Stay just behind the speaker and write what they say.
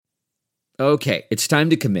Okay, it's time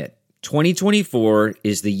to commit. 2024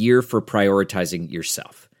 is the year for prioritizing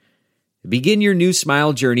yourself. Begin your new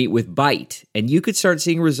smile journey with Byte, and you could start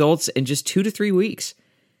seeing results in just 2 to 3 weeks.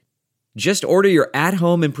 Just order your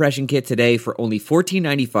at-home impression kit today for only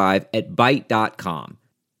 $14.95 at Byte.com.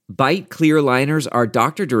 Byte clear aligners are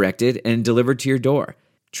doctor-directed and delivered to your door.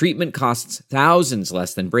 Treatment costs thousands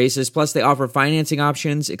less than braces, plus they offer financing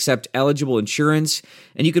options, accept eligible insurance,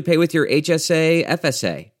 and you could pay with your HSA,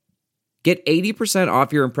 FSA. Get 80%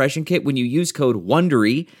 off your impression kit when you use code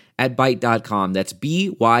WONDERY at Byte.com. That's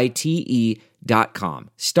BYTE.com.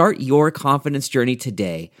 Start your confidence journey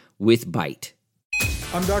today with Byte.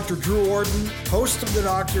 I'm Dr. Drew Ordon, host of The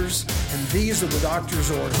Doctors, and these are The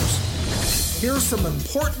Doctor's Orders. Here are some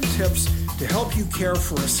important tips to help you care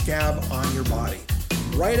for a scab on your body.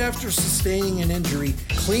 Right after sustaining an injury,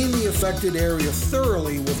 clean the affected area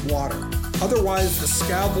thoroughly with water. Otherwise, the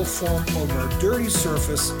scab will form over a dirty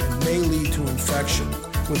surface and may lead to infection.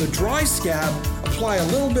 With a dry scab, apply a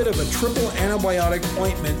little bit of a triple antibiotic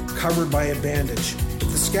ointment covered by a bandage.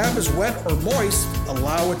 If the scab is wet or moist,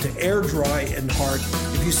 allow it to air dry and harden.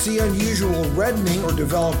 If you see unusual reddening or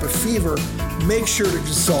develop a fever, make sure to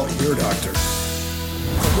consult your doctor.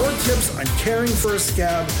 For more tips on caring for a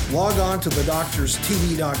scab, log on to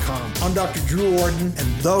thedoctorstv.com. I'm Dr. Drew Ordon,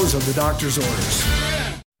 and those are The Doctor's Orders.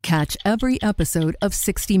 Catch every episode of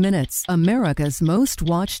 60 Minutes, America's most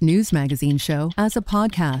watched news magazine show, as a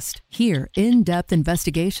podcast. Hear in-depth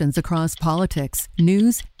investigations across politics,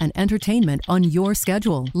 news, and entertainment on your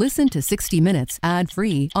schedule. Listen to 60 Minutes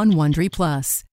ad-free on Wondery Plus.